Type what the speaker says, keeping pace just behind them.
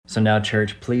So now,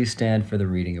 church, please stand for the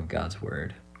reading of God's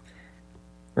word.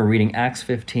 We're reading Acts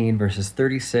 15, verses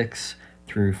 36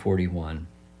 through 41.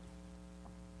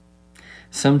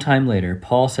 Sometime later,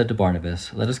 Paul said to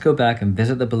Barnabas, "Let us go back and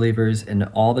visit the believers in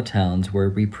all the towns where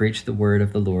we preach the word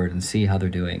of the Lord and see how they're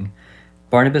doing."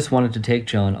 Barnabas wanted to take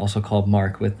John, also called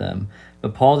Mark, with them,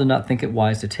 but Paul did not think it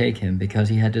wise to take him because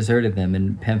he had deserted them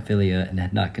in Pamphylia and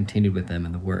had not continued with them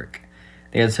in the work.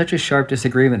 They had such a sharp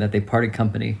disagreement that they parted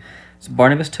company. So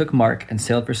Barnabas took Mark and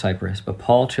sailed for Cyprus, but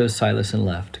Paul chose Silas and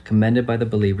left, commended by the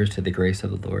believers to the grace of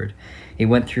the Lord. He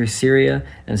went through Syria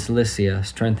and Cilicia,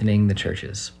 strengthening the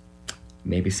churches.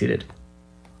 You may be seated.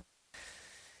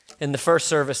 In the first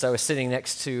service, I was sitting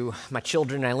next to my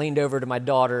children. I leaned over to my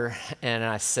daughter and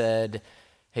I said,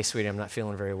 "Hey, sweetie, I'm not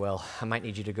feeling very well. I might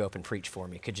need you to go up and preach for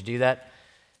me. Could you do that?"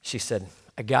 She said,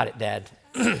 "I got it, Dad."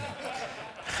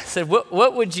 I said,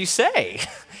 what would you say?"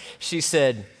 She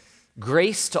said,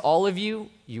 "Grace to all of you,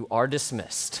 you are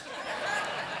dismissed."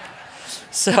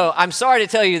 So I'm sorry to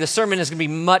tell you the sermon is going to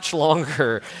be much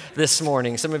longer this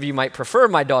morning. Some of you might prefer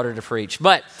my daughter to preach,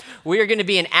 but we are going to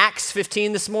be in Acts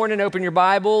 15 this morning. Open your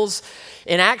Bibles.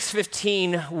 In Acts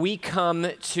 15, we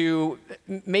come to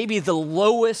maybe the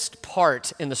lowest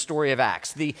part in the story of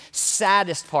Acts, the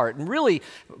saddest part, and really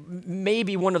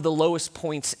maybe one of the lowest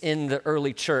points in the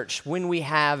early church when we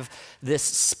have this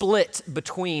split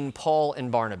between Paul and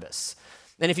Barnabas.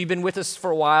 And if you've been with us for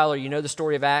a while or you know the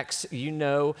story of Acts, you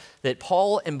know that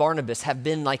Paul and Barnabas have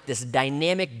been like this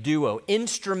dynamic duo,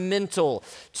 instrumental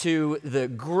to the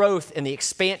growth and the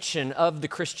expansion of the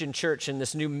Christian church in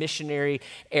this new missionary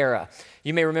era.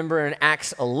 You may remember in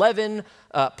Acts 11,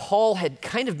 Paul had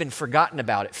kind of been forgotten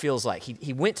about, it feels like.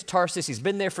 He went to Tarsus. He's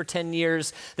been there for 10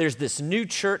 years. There's this new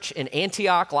church in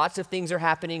Antioch. Lots of things are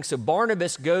happening. So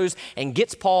Barnabas goes and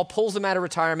gets Paul, pulls him out of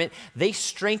retirement. They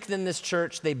strengthen this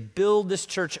church. They build this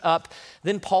church up.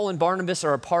 Then Paul and Barnabas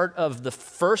are a part of the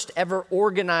first ever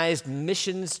organized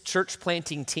missions church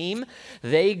planting team.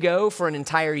 They go for an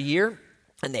entire year.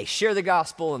 And they share the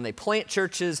gospel and they plant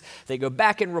churches. They go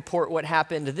back and report what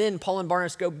happened. Then Paul and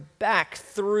Barnabas go back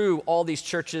through all these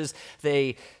churches.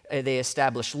 They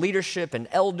establish leadership and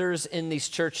elders in these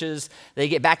churches. They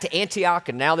get back to Antioch,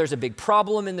 and now there's a big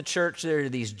problem in the church. There are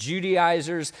these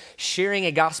Judaizers sharing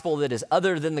a gospel that is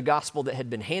other than the gospel that had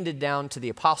been handed down to the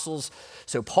apostles.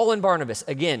 So Paul and Barnabas,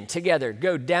 again, together,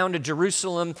 go down to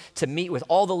Jerusalem to meet with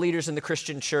all the leaders in the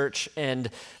Christian church, and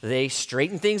they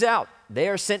straighten things out. They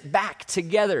are sent back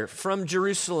together from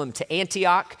Jerusalem to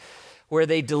Antioch, where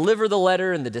they deliver the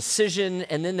letter and the decision,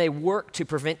 and then they work to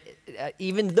prevent,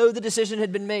 even though the decision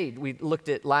had been made, we looked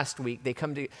at last week,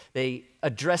 they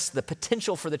address the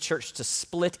potential for the church to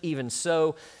split even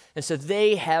so. And so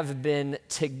they have been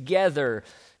together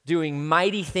doing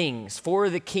mighty things for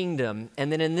the kingdom.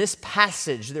 And then in this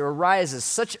passage, there arises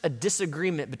such a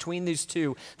disagreement between these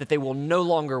two that they will no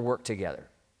longer work together.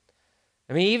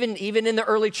 I mean, even in the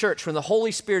early church, when the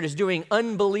Holy Spirit is doing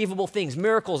unbelievable things,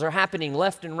 miracles are happening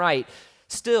left and right,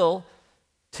 still,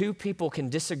 two people can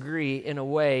disagree in a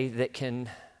way that can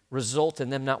result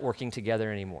in them not working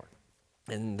together anymore.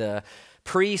 In the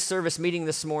pre-service meeting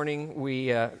this morning,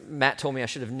 Matt told me I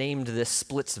should have named this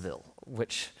Splitsville,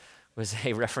 which was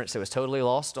a reference that was totally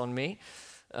lost on me.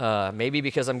 Maybe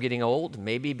because I'm getting old,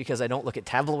 maybe because I don't look at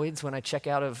tabloids when I check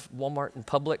out of Walmart and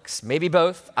Publix, maybe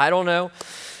both, I don't know.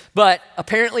 But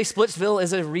apparently Splitsville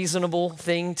is a reasonable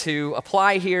thing to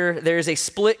apply here. There's a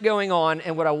split going on,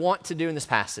 and what I want to do in this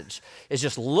passage is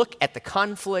just look at the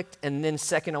conflict, and then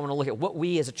second, I want to look at what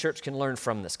we as a church can learn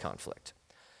from this conflict.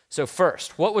 So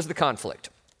first, what was the conflict?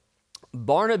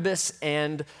 Barnabas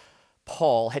and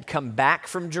Paul had come back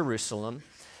from Jerusalem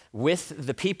with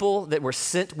the people that were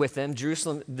sent with them.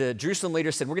 The Jerusalem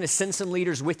leaders said, "We're going to send some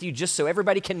leaders with you just so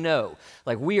everybody can know,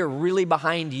 like, we are really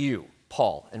behind you,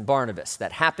 Paul and Barnabas."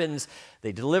 That happens.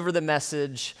 They deliver the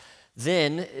message.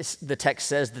 Then the text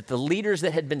says that the leaders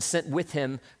that had been sent with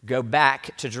him go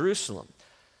back to Jerusalem,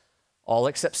 all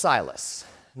except Silas.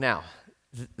 Now,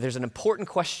 there's an important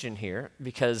question here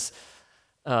because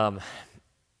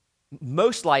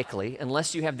most likely,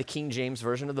 unless you have the King James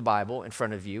Version of the Bible in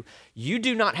front of you, you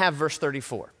do not have verse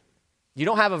 34. You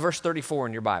don't have a verse 34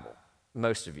 in your Bible,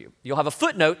 most of you. You'll have a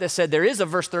footnote that said there is a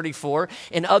verse 34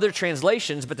 in other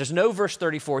translations, but there's no verse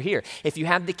 34 here. If you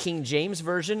have the King James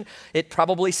Version, it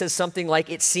probably says something like,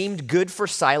 "It seemed good for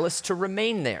Silas to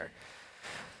remain there."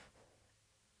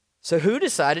 So who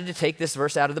decided to take this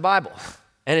verse out of the Bible?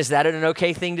 And is that an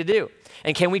okay thing to do?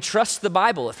 And can we trust the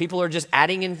Bible if people are just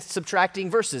adding and subtracting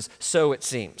verses? So it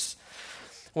seems.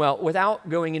 Well, without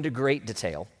going into great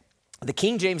detail, the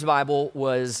King James Bible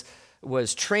was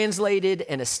was translated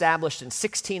and established in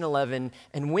 1611.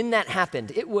 And when that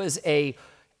happened, it was a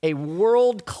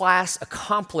world-class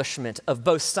accomplishment of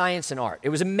both science and art. It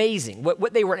was amazing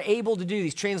what they were able to do,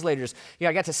 these translators.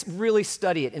 I got to really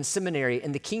study it in seminary,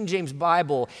 and the King James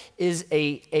Bible is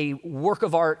a work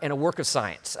of art and a work of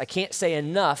science. I can't say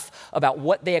enough about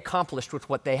what they accomplished with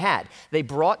what they had. They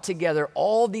brought together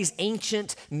all these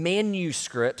ancient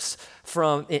manuscripts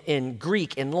in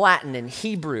Greek, in Latin, and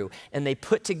Hebrew, and they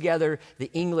put together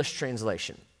the English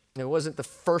translation. It wasn't the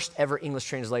first ever English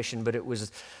translation, but it was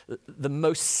the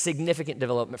most significant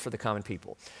development for the common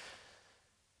people.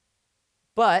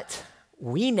 But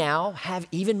we now have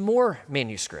even more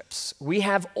manuscripts. We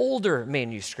have older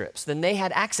manuscripts than they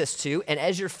had access to, and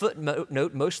as your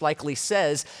footnote most likely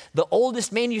says, the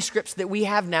oldest manuscripts that we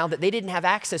have now that they didn't have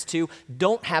access to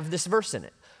don't have this verse in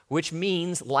it, which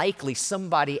means likely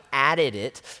somebody added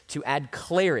it to add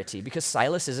clarity, because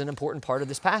Silas is an important part of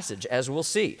this passage, as we'll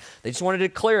see. They just wanted to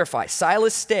clarify.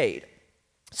 Silas stayed.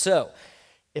 So,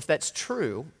 if that's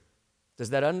true,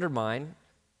 does that undermine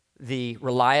the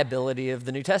reliability of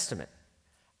the New Testament?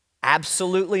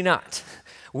 Absolutely not.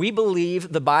 We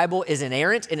believe the Bible is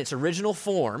inerrant in its original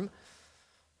form,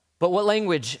 but what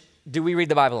language do we read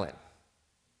the Bible in?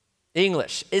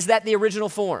 English. Is that the original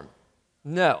form?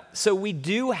 No. So we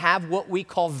do have what we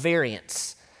call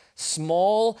variants,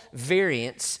 small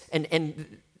variants,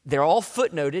 and they're all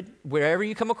footnoted. Wherever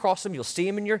you come across them, you'll see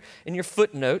them in your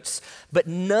footnotes, but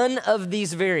none of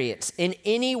these variants in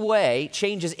any way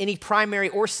changes any primary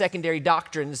or secondary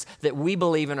doctrines that we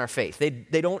believe in our faith.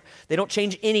 They don't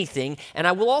change anything, and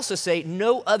I will also say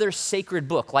no other sacred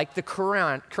book like the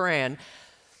Quran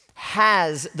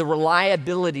has the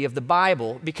reliability of the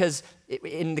Bible, because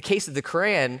in the case of the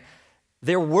Quran,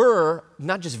 there were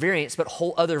not just variants, but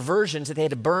whole other versions that they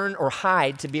had to burn or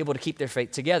hide to be able to keep their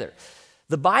faith together.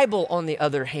 The Bible, on the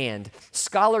other hand,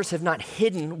 scholars have not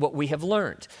hidden what we have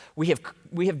learned. We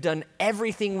have done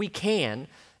everything we can,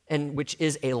 and which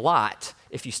is a lot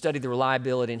if you study the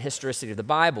reliability and historicity of the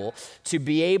Bible, to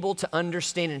be able to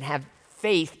understand and have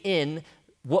faith in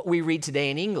what we read today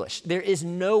in English. There is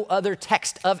no other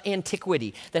text of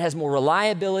antiquity that has more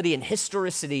reliability and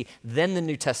historicity than the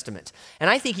New Testament. And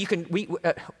I think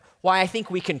why I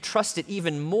think we can trust it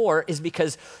even more is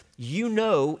because you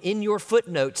know in your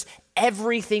footnotes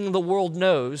everything the world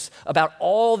knows about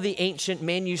all the ancient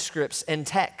manuscripts and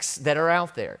texts that are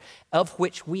out there, of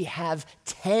which we have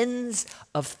tens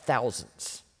of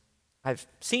thousands. I've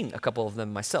seen a couple of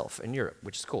them myself in Europe,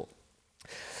 which is cool.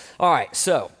 All right,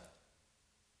 so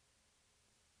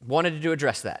wanted to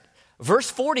address that. Verse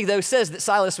 40, though, says that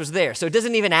Silas was there, so it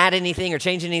doesn't even add anything or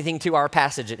change anything to our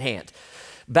passage at hand.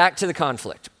 Back to the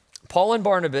conflict. Paul and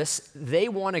Barnabas, they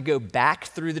want to go back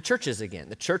through the churches again,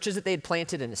 the churches that they had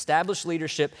planted and established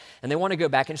leadership, and they want to go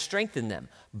back and strengthen them.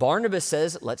 Barnabas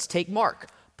says, let's take Mark.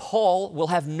 Paul will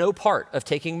have no part of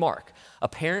taking Mark.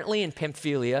 Apparently in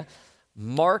Pamphylia,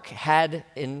 Mark had,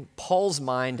 in Paul's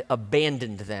mind,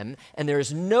 abandoned them, and there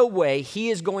is no way he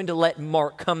is going to let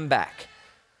Mark come back.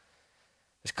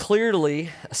 There's clearly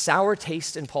a sour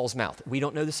taste in Paul's mouth. We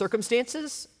don't know the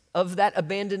circumstances of that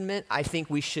abandonment. I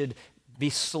think we should be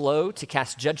slow to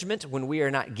cast judgment when we are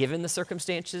not given the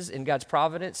circumstances in God's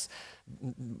providence.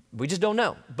 We just don't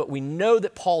know. But we know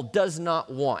that Paul does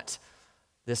not want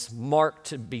this Mark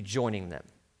to be joining them.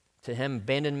 To him,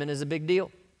 abandonment is a big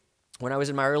deal. When I was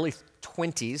in my early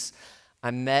 20s, I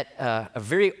met a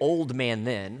very old man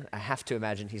then. I have to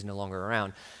imagine he's no longer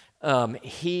around.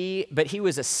 He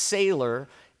was a sailor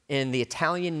in the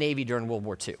Italian Navy during World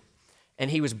War II. And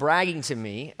he was bragging to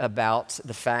me about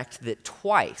the fact that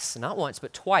twice, not once,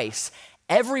 but twice,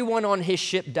 everyone on his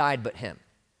ship died but him.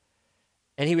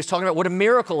 And he was talking about what a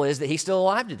miracle is that he's still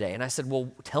alive today. And I said,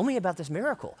 well, tell me about this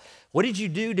miracle. What did you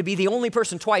do to be the only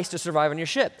person twice to survive on your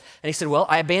ship? And he said, well,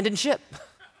 I abandoned ship.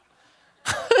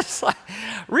 It's like,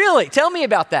 really? Tell me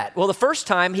about that. Well, the first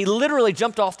time, he literally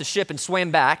jumped off the ship and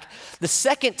swam back. The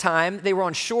second time, they were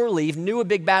on shore leave, knew a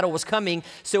big battle was coming,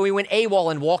 so he went AWOL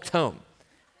and walked home.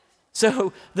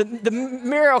 So the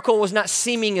miracle was not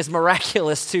seeming as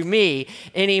miraculous to me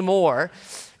anymore.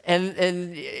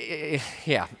 And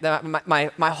yeah,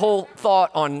 my whole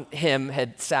thought on him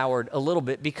had soured a little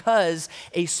bit, because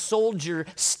a soldier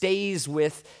stays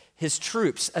with his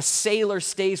troops, a sailor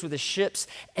stays with his ships,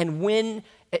 and when,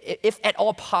 if at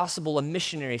all possible, a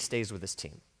missionary stays with his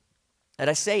team.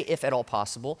 And I say if at all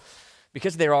possible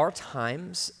because there are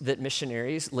times that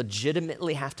missionaries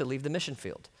legitimately have to leave the mission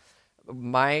field.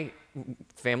 My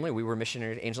family, we were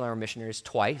missionaries, Angela and I were missionaries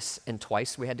twice, and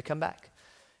twice we had to come back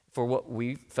for what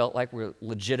we felt like were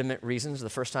legitimate reasons. The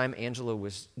first time, Angela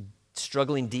was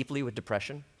struggling deeply with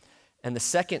depression, And the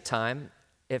second time,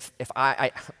 if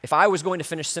I was going to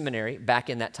finish seminary back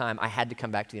in that time, I had to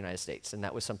come back to the United States, and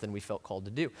that was something we felt called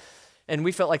to do. And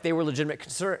we felt like they were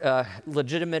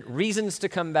legitimate reasons to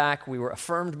come back. We were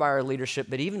affirmed by our leadership,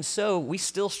 but even so, we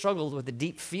still struggled with a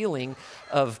deep feeling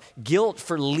of guilt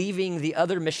for leaving the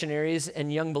other missionaries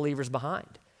and young believers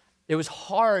behind. It was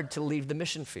hard to leave the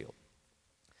mission field.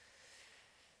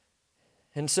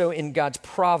 And so in God's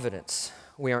providence,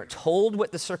 we aren't told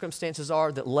what the circumstances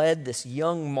are that led this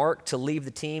young Mark to leave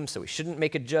the team, so we shouldn't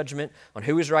make a judgment on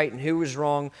who was right and who was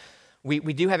wrong. We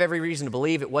do have every reason to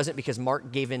believe it wasn't because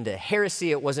Mark gave in to heresy.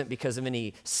 It wasn't because of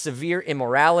any severe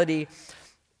immorality.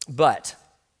 But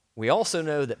we also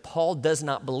know that Paul does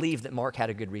not believe that Mark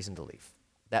had a good reason to leave.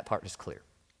 That part is clear.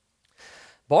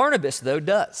 Barnabas, though,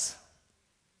 does.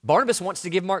 Barnabas wants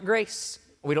to give Mark grace.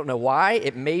 We don't know why.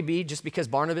 It may be just because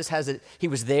Barnabas he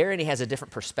was there and he has a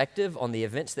different perspective on the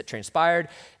events that transpired.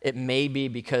 It may be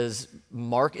because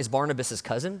Mark is Barnabas'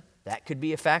 cousin. That could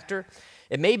be a factor.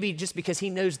 It may be just because he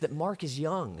knows that Mark is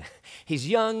young. He's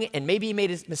young, and maybe he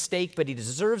made a mistake, but he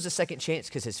deserves a second chance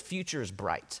because his future is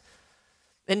bright.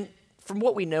 And from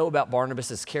what we know about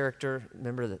Barnabas' character,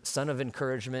 remember the son of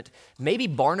encouragement, maybe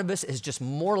Barnabas is just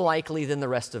more likely than the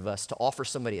rest of us to offer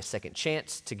somebody a second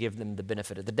chance, to give them the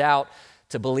benefit of the doubt,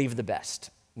 to believe the best.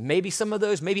 Maybe some of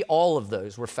those, maybe all of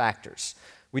those were factors.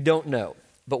 We don't know.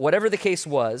 But whatever the case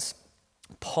was,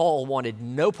 Paul wanted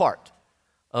no part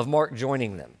of Mark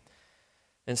joining them.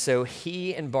 And so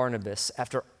he and Barnabas,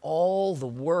 after all the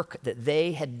work that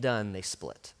they had done, they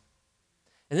split.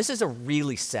 And this is a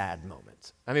really sad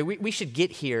moment. I mean, we should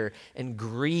get here and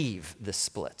grieve the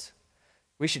split.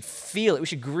 We should feel it. We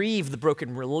should grieve the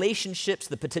broken relationships,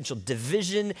 the potential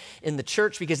division in the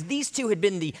church, because these two had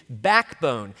been the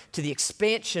backbone to the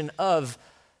expansion of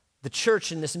the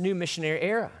church in this new missionary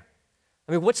era.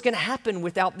 I mean, what's going to happen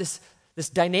without this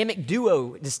dynamic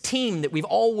duo, this team that we've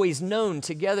always known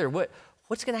together?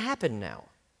 What's going to happen now?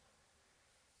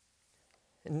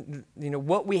 And,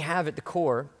 what we have at the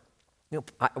core,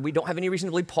 we don't have any reason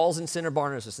to believe Paul's in sin or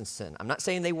Barnabas is in sin. I'm not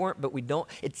saying they weren't, but we don't.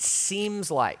 It seems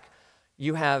like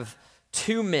you have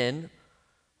two men,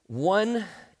 one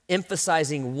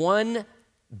emphasizing one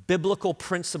biblical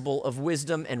principle of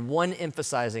wisdom and one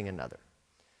emphasizing another.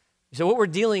 So what we're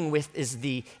dealing with is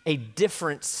a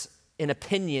difference in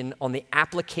opinion on the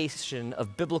application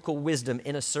of biblical wisdom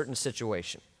in a certain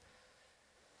situation.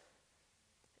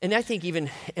 And I think even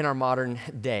in our modern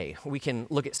day, we can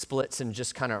look at splits and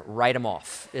just kind of write them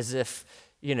off as if,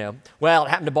 well, it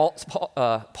happened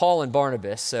to Paul and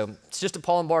Barnabas, so it's just a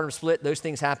Paul and Barnabas split. Those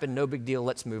things happen, no big deal,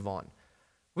 let's move on.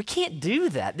 We can't do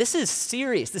that. This is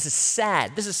serious. This is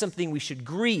sad. This is something we should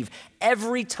grieve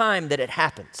every time that it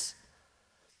happens.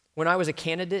 When I was a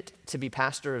candidate to be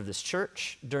pastor of this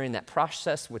church, during that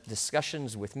process with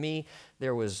discussions with me,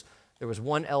 there was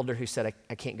one elder who said,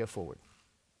 I can't go forward.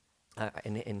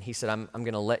 And he said, I'm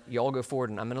going to let you all go forward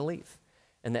and I'm going to leave.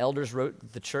 And the elders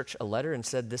wrote the church a letter and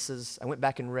said, I went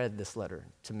back and read this letter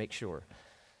to make sure.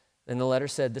 And the letter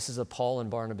said, this is a Paul and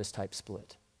Barnabas type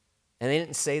split. And they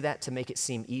didn't say that to make it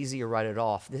seem easy or write it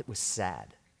off. It was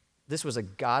sad. This was a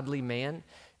godly man,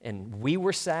 and we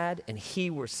were sad and he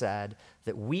were sad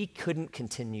that we couldn't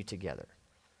continue together.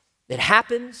 It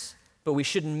happens, but we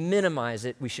shouldn't minimize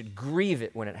it. We should grieve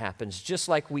it when it happens, just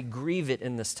like we grieve it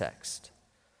in this text.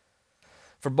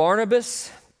 For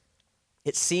Barnabas,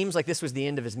 it seems like this was the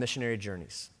end of his missionary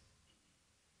journeys.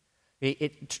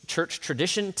 Church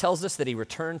tradition tells us that he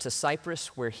returned to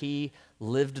Cyprus, where he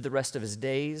lived the rest of his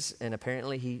days, and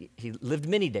apparently he lived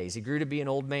many days. He grew to be an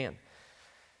old man.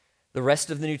 The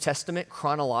rest of the New Testament,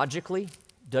 chronologically,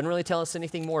 doesn't really tell us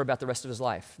anything more about the rest of his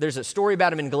life. There's a story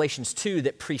about him in Galatians 2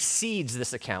 that precedes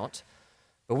this account,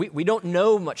 but we don't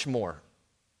know much more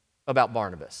about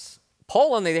Barnabas.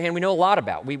 Paul, on the other hand, we know a lot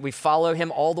about. We follow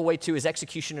him all the way to his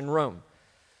execution in Rome.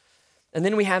 And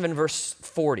then we have in verse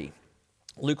 40,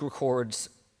 Luke records,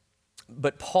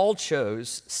 but Paul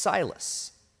chose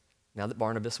Silas, now that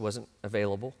Barnabas wasn't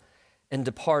available, and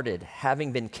departed,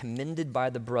 having been commended by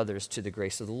the brothers to the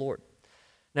grace of the Lord.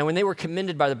 Now, when they were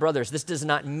commended by the brothers, this does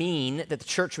not mean that the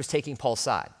church was taking Paul's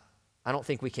side. I don't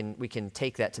think we can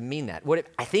take that to mean that.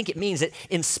 I think it means that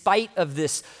in spite of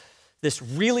this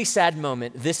really sad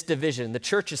moment, this division, the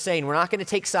church is saying, we're not going to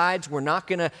take sides. We're not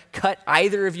going to cut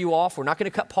either of you off. We're not going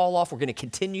to cut Paul off. We're going to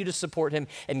continue to support him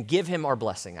and give him our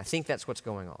blessing. I think that's what's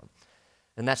going on.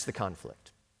 And that's the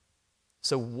conflict.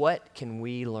 So what can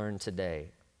we learn today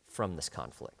from this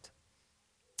conflict?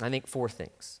 I think 4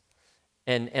 things.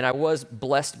 And I was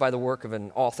blessed by the work of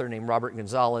an author named Robert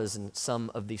Gonzalez in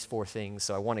some of these 4 things,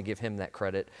 so I want to give him that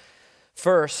credit.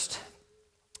 First,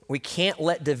 we can't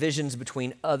let divisions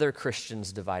between other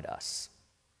Christians divide us.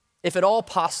 If at all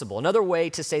possible, another way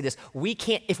to say this,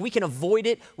 if we can avoid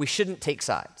it, we shouldn't take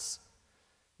sides.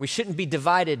 We shouldn't be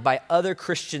divided by other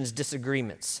Christians'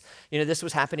 disagreements. You know, this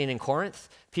was happening in Corinth.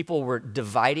 People were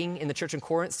dividing in the church in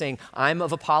Corinth, saying, I'm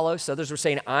of Apollos. Others were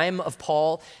saying, I'm of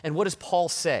Paul. And what does Paul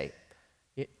say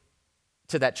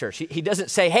to that church? He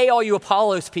doesn't say, hey, all you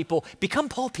Apollos people, become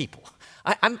Paul people.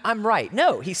 I'm right.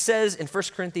 No, he says in 1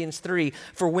 Corinthians 3,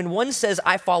 for when one says,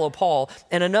 I follow Paul,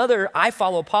 and another, I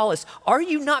follow Apollos, are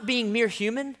you not being mere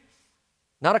human?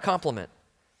 Not a compliment.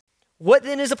 What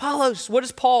then is Apollos? What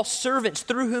is Paul? Servants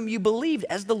through whom you believed,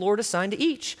 as the Lord assigned to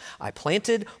each. I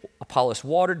planted, Apollos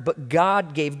watered, but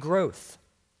God gave growth.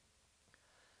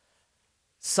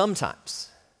 Sometimes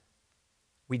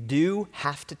we do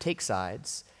have to take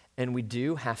sides, and we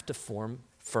do have to form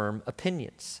firm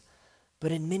opinions.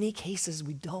 But in many cases,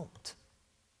 we don't.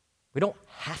 We don't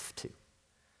have to.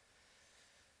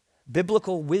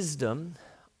 Biblical wisdom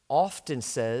often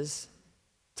says,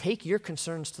 take your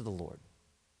concerns to the Lord.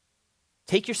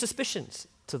 Take your suspicions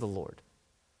to the Lord.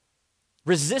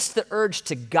 Resist the urge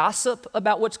to gossip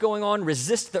about what's going on.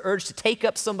 Resist the urge to take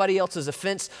up somebody else's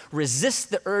offense.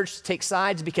 Resist the urge to take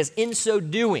sides, because in so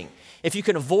doing, if you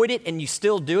can avoid it and you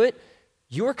still do it,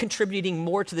 you're contributing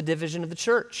more to the division of the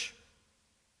church.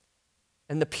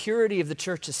 And the purity of the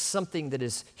church is something that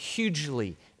is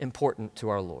hugely important to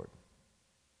our Lord.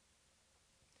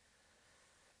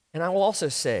 And I will also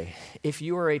say, if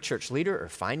you are a church leader or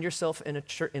find yourself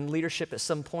in leadership at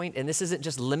some point, and this isn't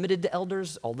just limited to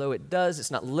elders, although it does,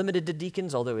 it's not limited to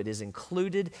deacons, although it is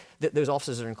included, those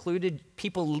offices are included,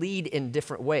 people lead in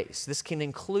different ways. This can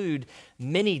include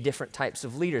many different types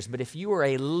of leaders, but if you are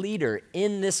a leader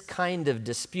in this kind of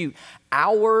dispute,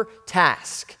 our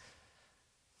task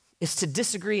is to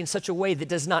disagree in such a way that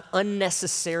does not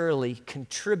unnecessarily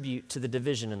contribute to the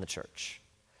division in the church.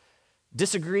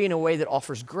 Disagree in a way that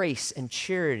offers grace and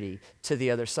charity to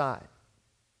the other side.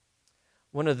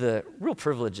 One of the real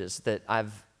privileges that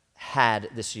I've had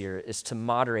this year is to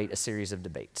moderate a series of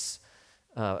debates.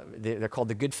 They're called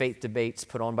the Good Faith Debates,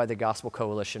 put on by the Gospel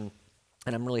Coalition,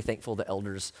 and I'm really thankful the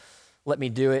elders let me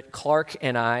do it. Clark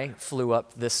and I flew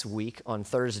up this week on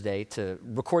Thursday to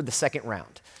record the second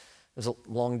round. It was a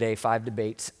long day, 5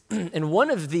 debates. And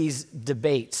one of these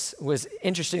debates was,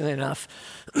 interestingly enough,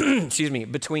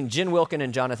 between Jen Wilkin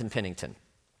and Jonathan Pennington.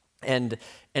 And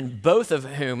both of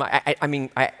whom,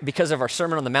 because of our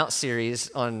Sermon on the Mount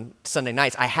series on Sunday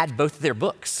nights, I had both of their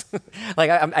books.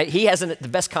 He has the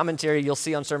best commentary you'll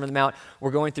see on Sermon on the Mount.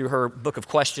 We're going through her book of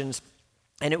questions.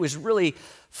 And it was really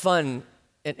fun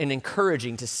and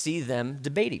encouraging to see them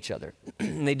debate each other.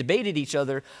 And they debated each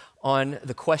other on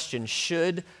the question,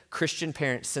 should Christian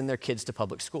parents send their kids to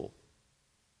public school?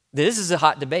 This is a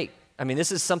hot debate. I mean,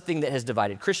 this is something that has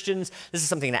divided Christians. This is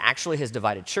something that actually has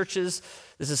divided churches.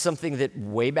 This is something that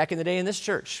way back in the day in this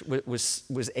church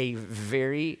was a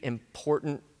very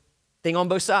important thing on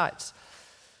both sides.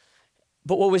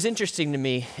 But what was interesting to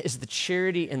me is the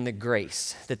charity and the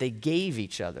grace that they gave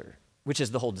each other, which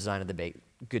is the whole design of the debate,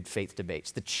 Good Faith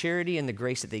Debates. The charity and the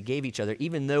grace that they gave each other,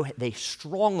 even though they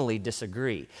strongly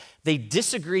disagree. They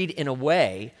disagreed in a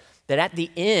way that at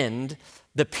the end,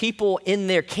 the people in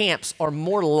their camps are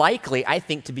more likely, I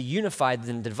think, to be unified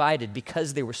than divided,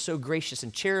 because they were so gracious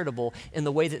and charitable in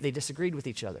the way that they disagreed with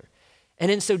each other.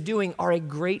 And in so doing, are a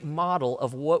great model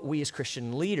of what we as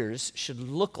Christian leaders should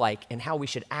look like and how we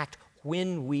should act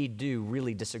when we do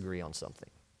really disagree on something.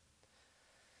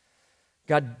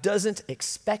 God doesn't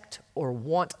expect or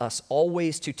want us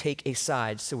always to take a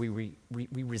side, so we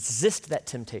resist that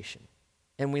temptation.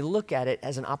 And we look at it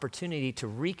as an opportunity to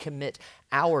recommit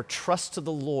our trust to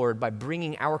the Lord by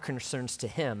bringing our concerns to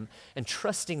Him and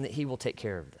trusting that He will take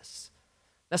care of this.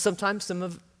 Now, sometimes some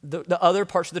of the other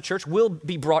parts of the church will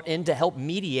be brought in to help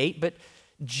mediate, but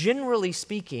generally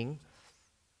speaking,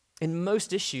 in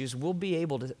most issues, we'll be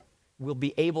able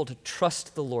to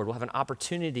trust the Lord. We'll have an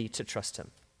opportunity to trust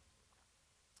Him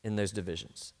in those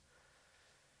divisions.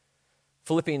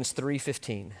 Philippians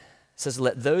 3:15 says,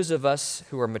 let those of us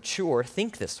who are mature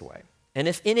think this way. And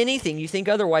if in anything you think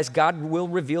otherwise, God will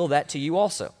reveal that to you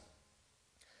also.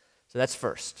 So that's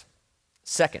first.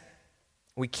 Second,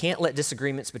 we can't let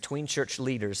disagreements between church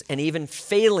leaders and even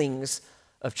failings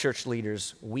of church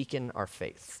leaders weaken our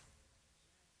faith.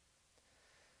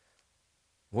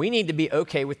 We need to be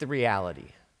okay with the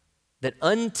reality that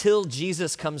until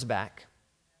Jesus comes back,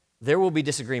 there will be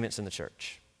disagreements in the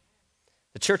church.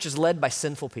 The church is led by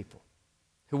sinful people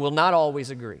who will not always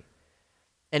agree.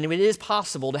 And it is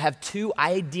possible to have too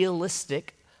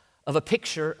idealistic of a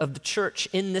picture of the church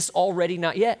in this already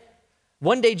not yet.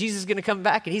 One day Jesus is going to come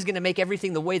back and he's going to make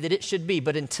everything the way that it should be.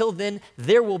 But until then,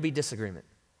 there will be disagreement.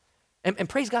 And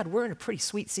praise God, we're in a pretty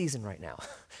sweet season right now.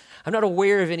 I'm not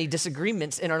aware of any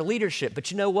disagreements in our leadership,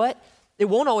 but you know what? It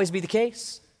won't always be the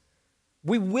case.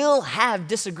 We will have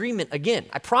disagreement again.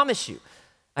 I promise you.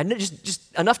 I know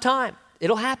just enough time.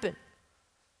 It'll happen.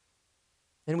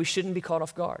 And we shouldn't be caught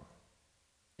off guard.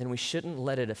 And we shouldn't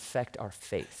let it affect our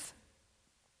faith.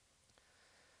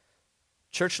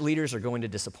 Church leaders are going to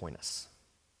disappoint us.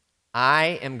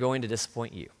 I am going to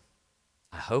disappoint you.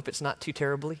 I hope it's not too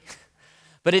terribly,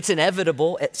 but it's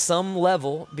inevitable at some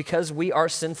level because we are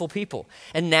sinful people.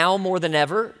 And now more than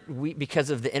ever, because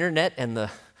of the internet and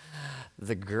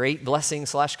the great blessing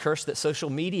 / curse that social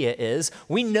media is,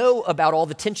 we know about all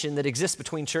the tension that exists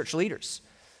between church leaders.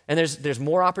 And there's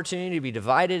more opportunity to be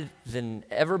divided than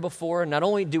ever before. Not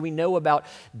only do we know about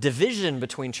division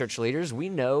between church leaders, we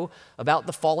know about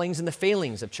the fallings and the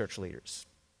failings of church leaders.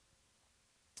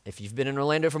 If you've been in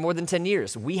Orlando for more than 10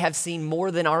 years, we have seen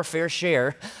more than our fair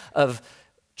share of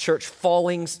church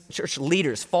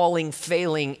leaders falling,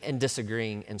 failing, and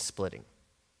disagreeing and splitting.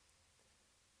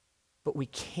 But we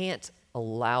can't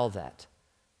allow that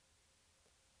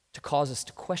to cause us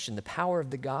to question the power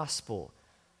of the gospel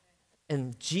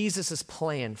and Jesus'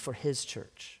 plan for his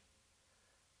church.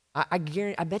 I've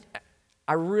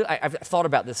thought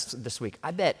about this week. I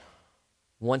bet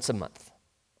once a month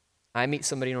I meet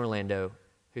somebody in Orlando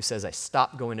who says, I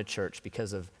stopped going to church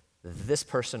because of this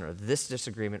person or this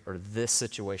disagreement or this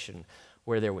situation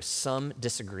where there was some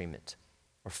disagreement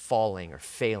or falling or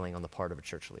failing on the part of a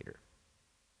church leader.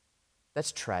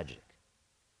 That's tragic.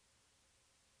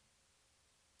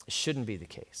 It shouldn't be the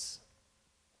case.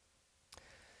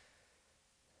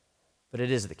 But it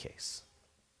is the case.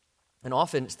 And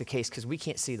often it's the case because we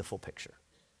can't see the full picture.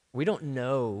 We don't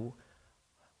know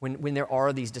when there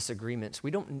are these disagreements.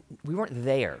 We weren't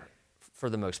there for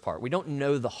the most part. We don't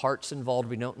know the hearts involved.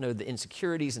 We don't know the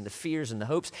insecurities and the fears and the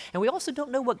hopes. And we also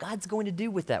don't know what God's going to do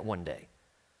with that one day.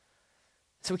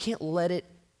 So we can't let it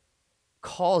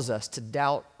cause us to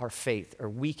doubt our faith or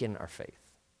weaken our faith.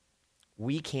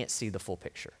 We can't see the full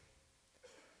picture.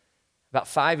 About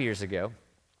 5 years ago,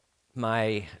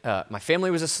 my family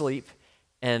was asleep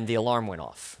and the alarm went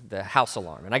off, the house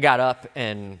alarm. And I got up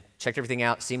and checked everything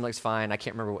out. It seemed like it's fine. I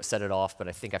can't remember what set it off, but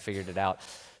I think I figured it out.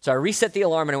 So I reset the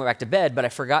alarm and I went back to bed, but I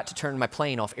forgot to turn my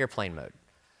plane off airplane mode.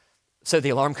 So the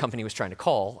alarm company was trying to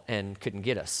call and couldn't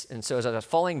get us. And so as I was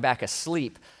falling back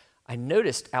asleep, I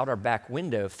noticed out our back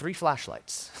window 3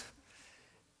 flashlights.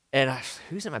 And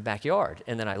who's in my backyard?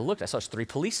 And then I looked, I saw 3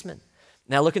 policemen.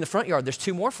 Now I look in the front yard, there's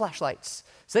 2 more flashlights.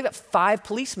 So they've got 5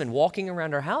 policemen walking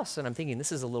around our house, and I'm thinking,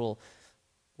 this is a little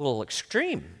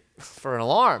extreme for an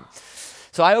alarm.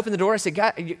 So I opened the door, I said,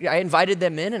 God, I invited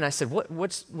them in, and I said,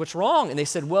 what's wrong? And they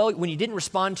said, well, when you didn't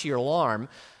respond to your alarm,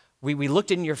 we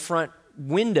looked in your front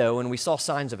window and we saw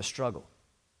signs of a struggle.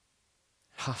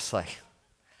 I was like,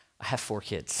 I have 4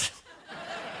 kids.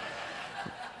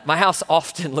 My house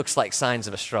often looks like signs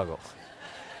of a struggle.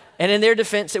 And in their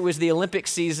defense, it was the Olympic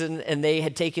season, and they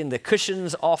had taken the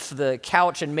cushions off the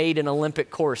couch and made an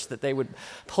Olympic course that they would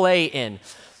play in.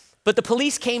 But the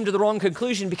police came to the wrong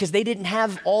conclusion because they didn't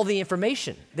have all the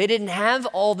information. They didn't have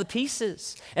all the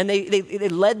pieces. And they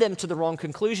led them to the wrong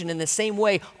conclusion. In the same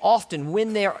way, often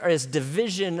when there is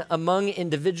division among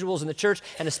individuals in the church,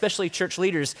 and especially church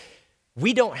leaders,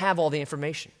 we don't have all the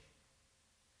information.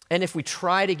 And if we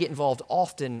try to get involved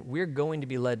often, we're going to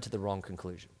be led to the wrong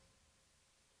conclusion.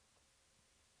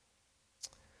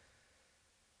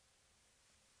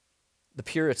 The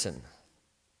Puritan,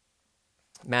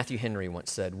 Matthew Henry,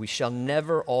 once said, "We shall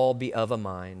never all be of a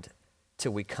mind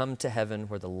till we come to heaven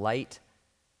where the light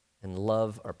and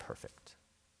love are perfect."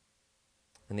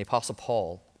 And the Apostle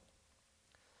Paul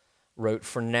wrote,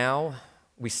 "For now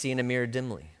we see in a mirror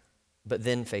dimly, but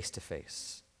then face to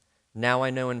face. Now I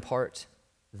know in part,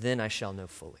 then I shall know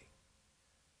fully."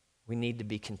 We need to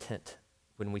be content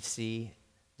when we see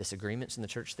disagreements in the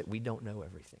church that we don't know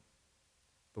everything.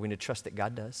 But we need to trust that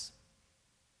God does.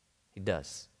 He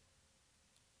does.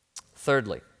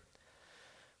 Thirdly,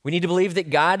 we need to believe that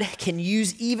God can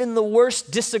use even the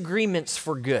worst disagreements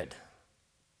for good.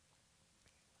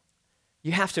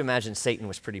 You have to imagine Satan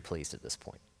was pretty pleased at this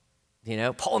point. You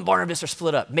know, Paul and Barnabas are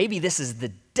split up. Maybe this is the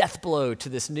death blow to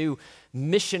this new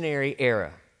missionary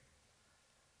era.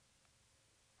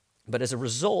 But as a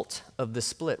result of the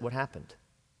split, what happened?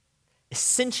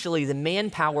 Essentially, the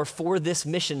manpower for this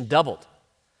mission doubled.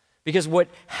 Because what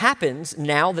happens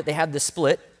now that they have this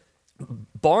split,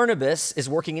 Barnabas is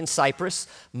working in Cyprus.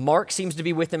 Mark seems to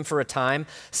be with him for a time.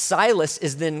 Silas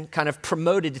is then kind of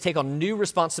promoted to take on new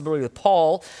responsibility with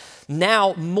Paul.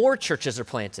 Now more churches are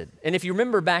planted. And if you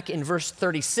remember back in verse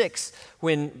 36,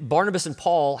 when Barnabas and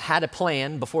Paul had a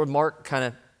plan before Mark kind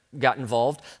of got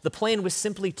involved, the plan was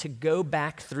simply to go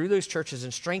back through those churches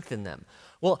and strengthen them.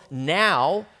 Well,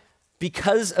 now,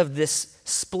 because of this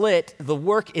split, the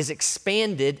work is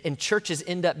expanded and churches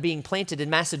end up being planted in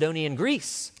Macedonia and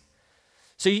Greece.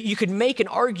 So you could make an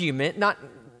argument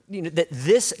that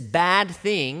this bad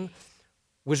thing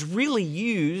was really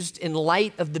used in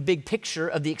light of the big picture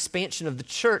of the expansion of the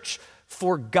church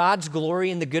for God's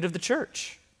glory and the good of the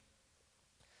church.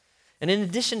 And in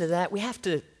addition to that, we have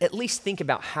to at least think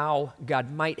about how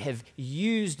God might have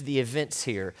used the events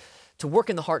here to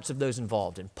work in the hearts of those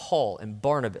involved, in Paul and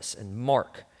Barnabas and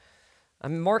Mark. I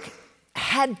mean, Mark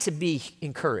had to be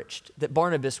encouraged that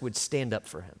Barnabas would stand up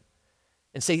for him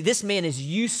and say, this man is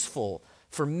useful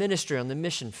for ministry on the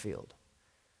mission field.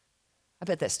 I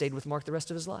bet that stayed with Mark the rest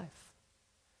of his life.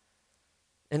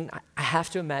 And I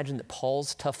have to imagine that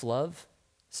Paul's tough love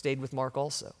stayed with Mark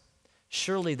also.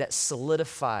 Surely that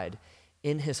solidified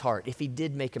in his heart, if he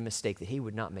did make a mistake, that he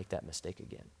would not make that mistake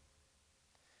again.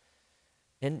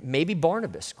 And maybe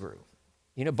Barnabas grew.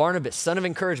 You know, Barnabas, son of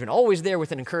encouragement, always there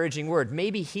with an encouraging word.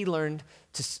 Maybe he learned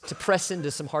to press into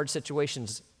some hard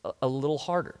situations a little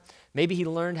harder. Maybe he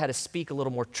learned how to speak a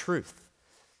little more truth.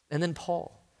 And then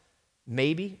Paul.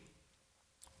 Maybe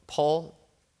Paul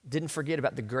didn't forget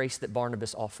about the grace that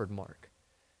Barnabas offered Mark.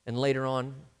 And later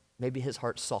on, maybe his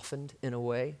heart softened in a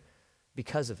way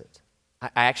because of it.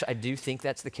 I do think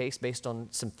that's the case based on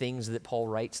some things that Paul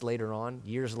writes later on,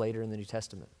 years later in the New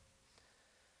Testament.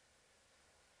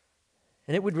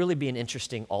 And it would really be an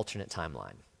interesting alternate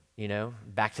timeline, you know,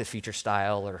 Back to the Future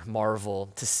style or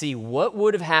Marvel, to see what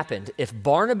would have happened if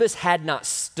Barnabas had not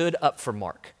stood up for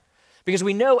Mark. Because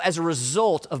we know as a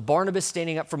result of Barnabas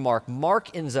standing up for Mark,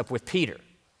 Mark ends up with Peter.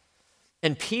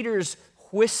 And Peter's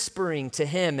whispering to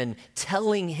him and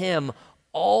telling him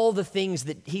all the things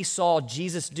that he saw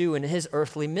Jesus do in his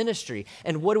earthly ministry.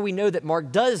 And what do we know that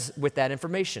Mark does with that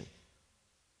information?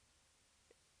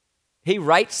 He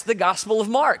writes the Gospel of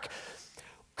Mark.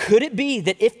 Could it be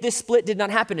that if this split did not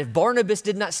happen, if Barnabas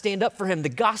did not stand up for him, the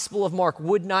Gospel of Mark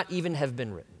would not even have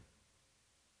been written?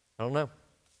 I don't know.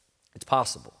 It's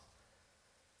possible.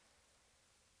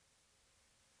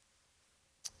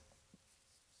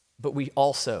 But we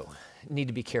also need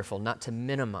to be careful not to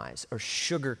minimize or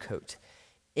sugarcoat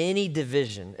any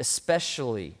division,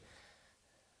 especially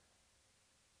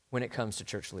when it comes to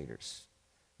church leaders.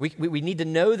 We need to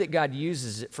know that God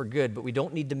uses it for good, but we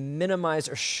don't need to minimize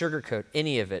or sugarcoat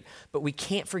any of it. But we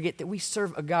can't forget that we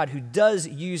serve a God who does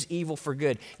use evil for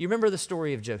good. You remember the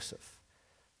story of Joseph.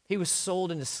 He was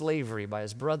sold into slavery by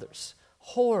his brothers.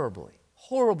 Horrible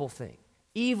thing,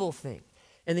 evil thing.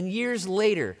 And then years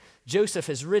later, Joseph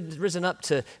has risen up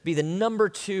to be the number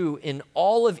 2 in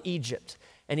all of Egypt.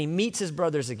 And he meets his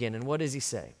brothers again. And what does he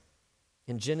say?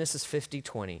 In Genesis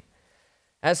 50:20,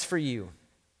 as for you,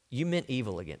 you meant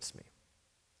evil against me,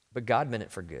 but God meant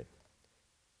it for good,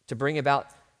 to bring about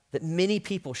that many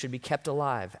people should be kept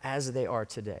alive as they are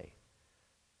today.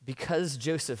 Because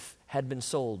Joseph had been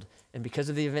sold and because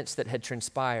of the events that had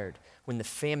transpired, when the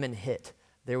famine hit,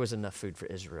 there was enough food for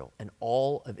Israel, and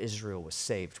all of Israel was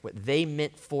saved. What they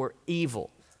meant for evil,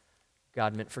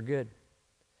 God meant for good.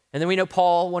 And then we know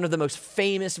Paul, one of the most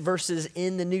famous verses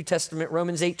in the New Testament,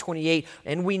 Romans 8:28,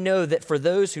 and we know that for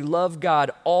those who love God,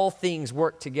 all things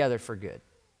work together for good.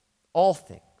 All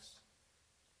things.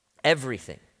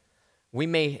 Everything. We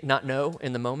may not know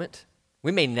in the moment.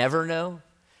 We may never know.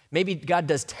 Maybe God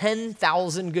does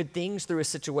 10,000 good things through a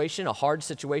situation, a hard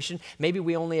situation. Maybe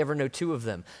we only ever know 2 of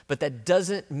them. But that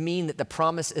doesn't mean that the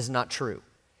promise is not true.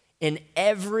 In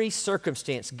every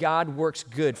circumstance, God works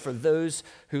good for those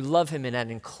who love him, and that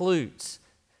includes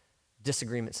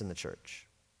disagreements in the church.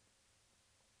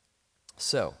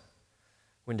 So,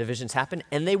 when divisions happen,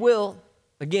 and they will,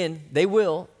 again, they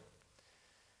will,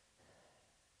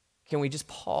 can we just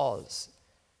pause?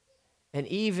 And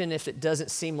even if it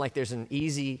doesn't seem like there's an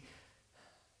easy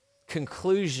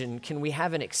conclusion, can we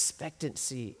have an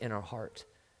expectancy in our heart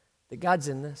that God's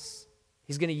in this?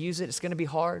 He's going to use it. It's going to be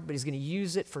hard, but he's going to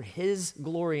use it for his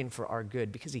glory and for our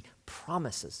good because he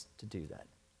promises to do that.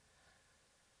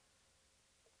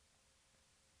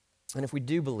 And if we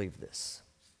do believe this,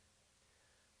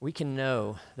 we can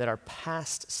know that our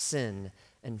past sin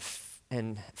and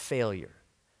failure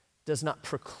does not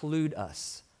preclude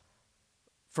us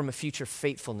from a future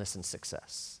faithfulness and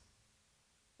success.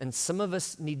 And some of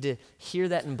us need to hear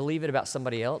that and believe it about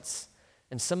somebody else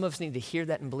And some of us need to hear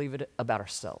that and believe it about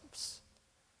ourselves.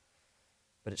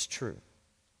 But it's true.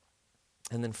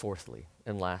 And then fourthly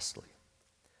and lastly,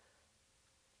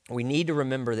 we need to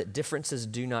remember that differences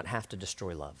do not have to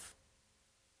destroy love.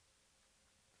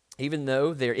 Even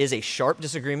though there is a sharp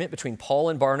disagreement between Paul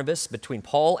and Barnabas, between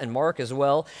Paul and Mark as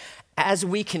well, as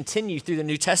we continue through the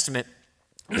New Testament,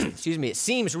 it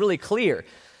seems really clear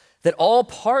that all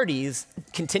parties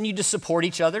continued to support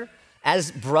each other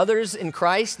as brothers in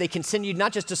Christ. They continued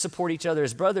not just to support each other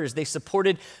as brothers, they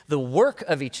supported the work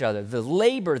of each other, the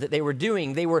labor that they were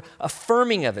doing. They were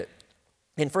affirming of it.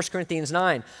 In 1 Corinthians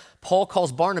 9, Paul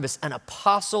calls Barnabas an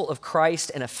apostle of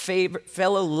Christ and a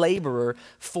fellow laborer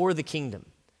for the kingdom.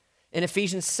 In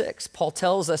Ephesians 6, Paul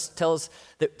tells us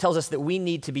that we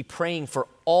need to be praying for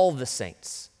all the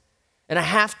saints. And I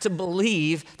have to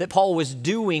believe that Paul was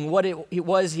doing what it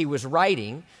was he was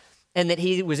writing, and that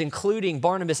he was including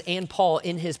Barnabas and Paul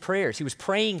in his prayers. He was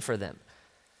praying for them.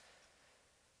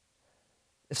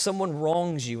 If someone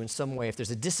wrongs you in some way, if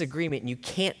there's a disagreement and you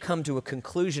can't come to a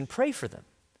conclusion, pray for them.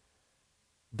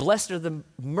 Blessed are the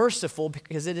merciful,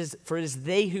 because it is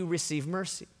they who receive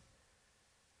mercy.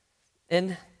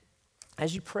 And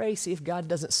as you pray, see if God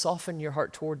doesn't soften your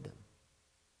heart toward them.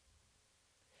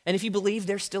 And if you believe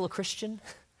they're still a Christian,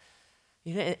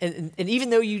 and even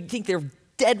though you think they're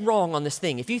dead wrong on this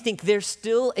thing, if you think they're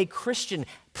still a Christian,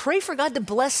 pray for God to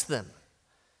bless them.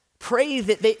 Pray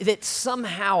that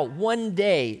somehow one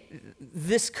day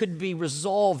this could be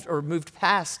resolved or moved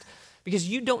past, because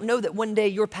you don't know that one day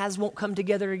your paths won't come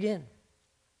together again.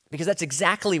 Because that's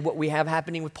exactly what we have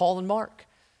happening with Paul and Mark.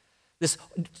 This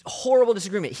horrible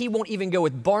disagreement. He won't even go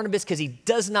with Barnabas because he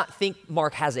does not think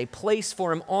Mark has a place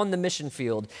for him on the mission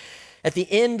field. At the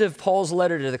end of Paul's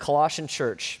letter to the Colossian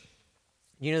church,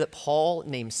 you know that Paul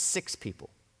names 6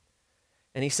 people.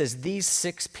 And he says, these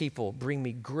 6 people bring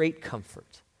me great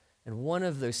comfort. And one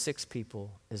of those 6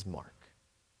 people is Mark.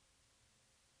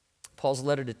 Paul's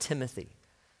letter to Timothy,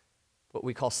 what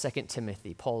we call 2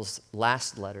 Timothy, Paul's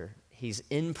last letter. He's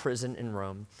in prison in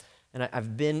Rome. And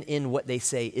I've been in what they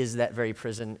say is that very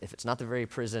prison. If it's not the very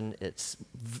prison, it's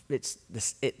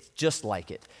just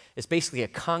like it. It's basically a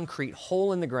concrete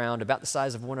hole in the ground about the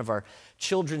size of one of our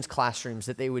children's classrooms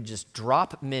that they would just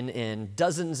drop men in,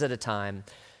 dozens at a time.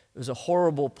 It was a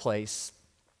horrible place.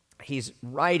 He's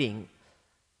writing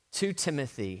to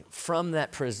Timothy from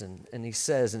that prison, and he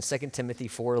says in 2 Timothy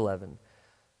 4:11,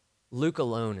 Luke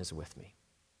alone is with me.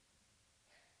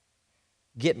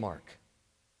 Get Mark.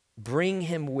 Bring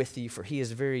him with you, for he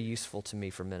is very useful to me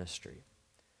for ministry.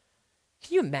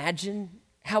 Can you imagine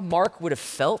how Mark would have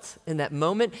felt in that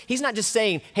moment? He's not just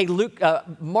saying, hey, Luke,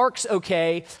 Mark's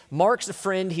okay. Mark's a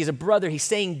friend. He's a brother. He's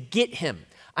saying, get him.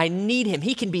 I need him.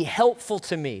 He can be helpful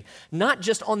to me, not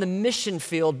just on the mission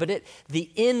field, but at the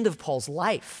end of Paul's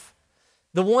life.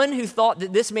 The one who thought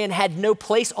that this man had no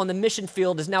place on the mission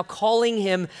field is now calling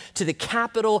him to the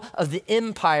capital of the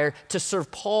empire to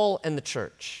serve Paul and the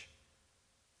church.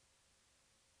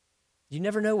 You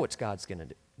never know what God's going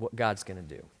to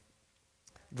do.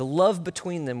 The love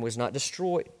between them was not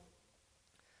destroyed.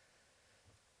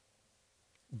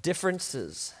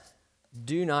 Differences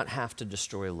do not have to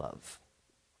destroy love.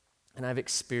 And I've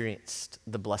experienced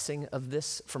the blessing of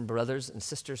this from brothers and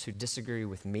sisters who disagree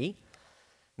with me.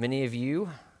 Many of you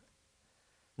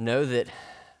know that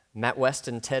Matt West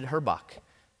and Ted Herbach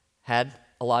had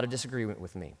a lot of disagreement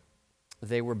with me.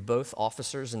 They were both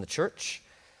officers in the church,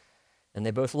 and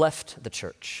they both left the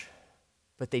church,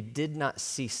 but they did not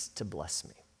cease to bless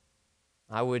me.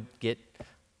 I would get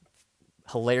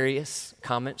hilarious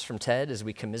comments from Ted as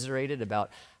we commiserated about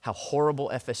how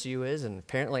horrible FSU is, and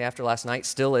apparently after last night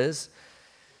still is.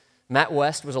 Matt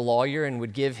West was a lawyer and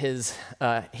would give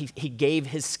he gave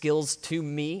his skills to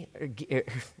me.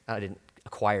 I didn't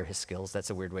acquire his skills, that's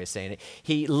a weird way of saying it.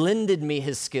 He lended me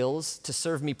his skills to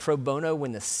serve me pro bono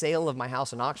when the sale of my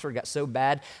house in Oxford got so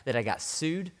bad that I got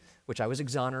sued, which I was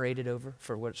exonerated over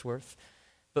for what it's worth.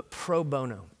 But pro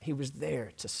bono, he was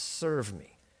there to serve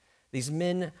me. These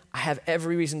men, I have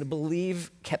every reason to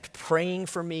believe, kept praying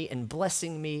for me and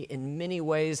blessing me in many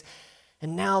ways.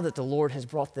 And now that the Lord has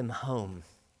brought them home,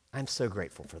 I'm so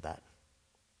grateful for that.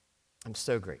 I'm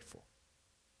so grateful.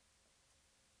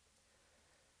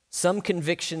 Some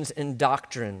convictions about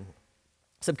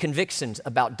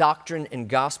doctrine and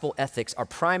gospel ethics are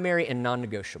primary and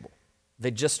non-negotiable.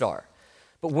 They just are.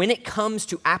 But when it comes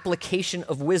to application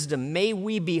of wisdom, may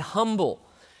we be humble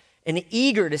and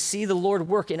eager to see the Lord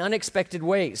work in unexpected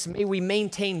ways. May we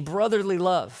maintain brotherly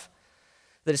love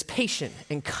that is patient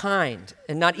and kind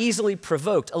and not easily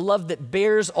provoked, a love that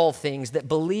bears all things, that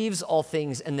believes all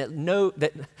things, and that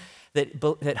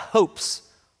hopes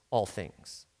all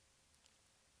things.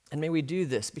 And may we do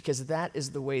this because that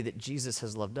is the way that Jesus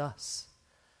has loved us.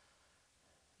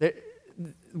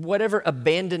 Whatever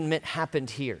abandonment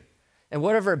happened here, and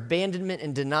whatever abandonment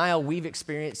and denial we've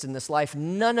experienced in this life,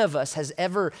 none of us has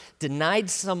ever denied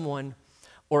someone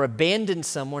or abandoned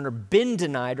someone or been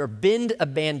denied or been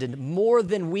abandoned more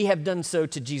than we have done so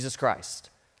to Jesus Christ.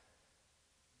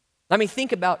 I mean,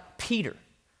 think about Peter.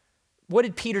 What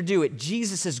did Peter do at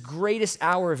Jesus' greatest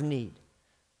hour of need?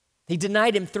 He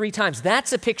denied him 3 times.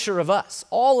 That's a picture of us.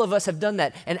 All of us have done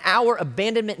that. And our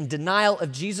abandonment and denial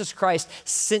of Jesus Christ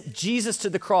sent Jesus to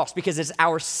the cross because it's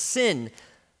our sin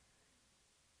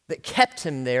that kept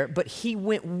him there, but he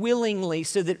went willingly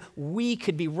so that we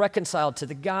could be reconciled to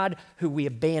the God who we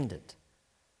abandoned.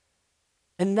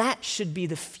 And that should be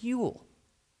the fuel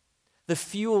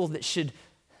that should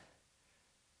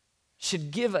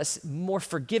give us more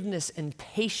forgiveness and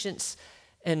patience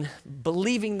and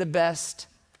believing the best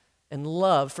and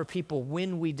love for people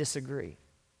when we disagree.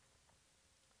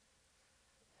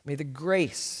 May the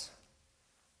grace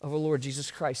of our Lord Jesus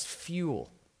Christ fuel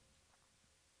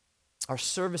our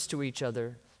service to each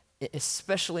other,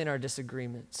 especially in our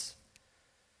disagreements.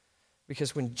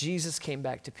 Because when Jesus came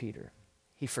back to Peter,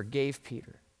 he forgave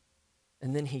Peter,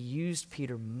 and then he used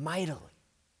Peter mightily.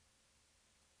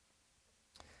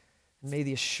 And may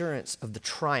the assurance of the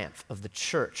triumph of the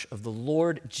church of the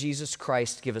Lord Jesus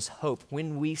Christ give us hope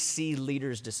when we see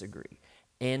leaders disagree,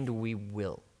 and we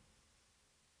will.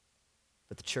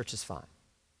 But the church is fine.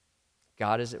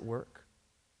 God is at work.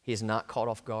 He is not caught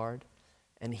off guard,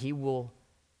 and he will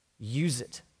use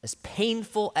it, as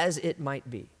painful as it might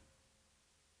be,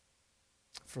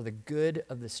 for the good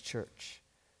of this church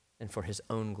and for his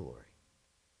own glory.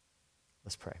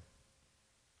 Let's pray.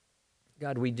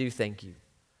 God, we do thank you.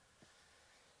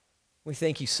 We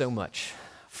thank you so much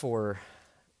for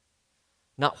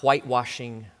not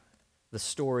whitewashing the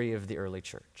story of the early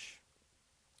church.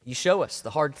 You show us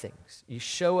the hard things. You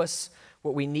show us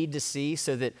what we need to see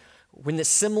so that when the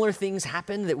similar things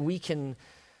happen, that we can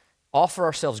offer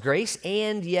ourselves grace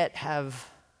and yet have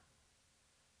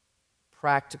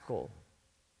practical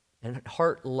and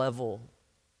heart-level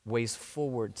ways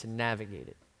forward to navigate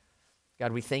it.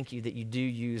 God, we thank you that you do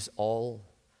use all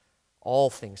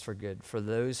things for good for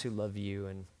those who love you.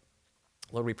 And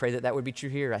Lord, we pray that that would be true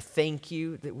here. I thank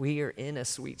you that we are in a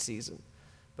sweet season,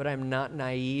 but I'm not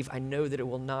naive. I know that it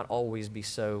will not always be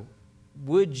so.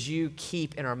 Would you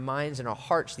keep in our minds and our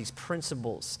hearts these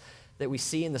principles that we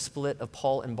see in the split of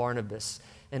Paul and Barnabas,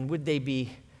 and would they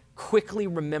be quickly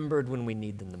remembered when we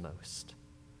need them the most?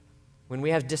 When we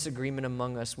have disagreement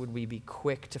among us, would we be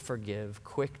quick to forgive,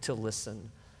 quick to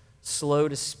listen, slow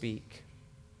to speak?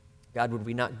 God, would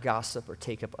we not gossip or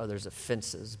take up others'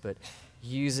 offenses, but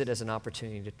use it as an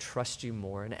opportunity to trust you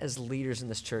more? And as leaders in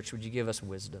this church, would you give us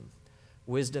wisdom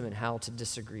in how to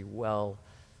disagree well,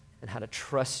 and how to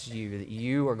trust you that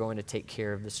you are going to take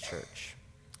care of this church.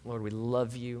 Lord, we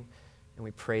love you, and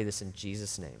we pray this in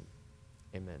Jesus' name.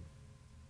 Amen.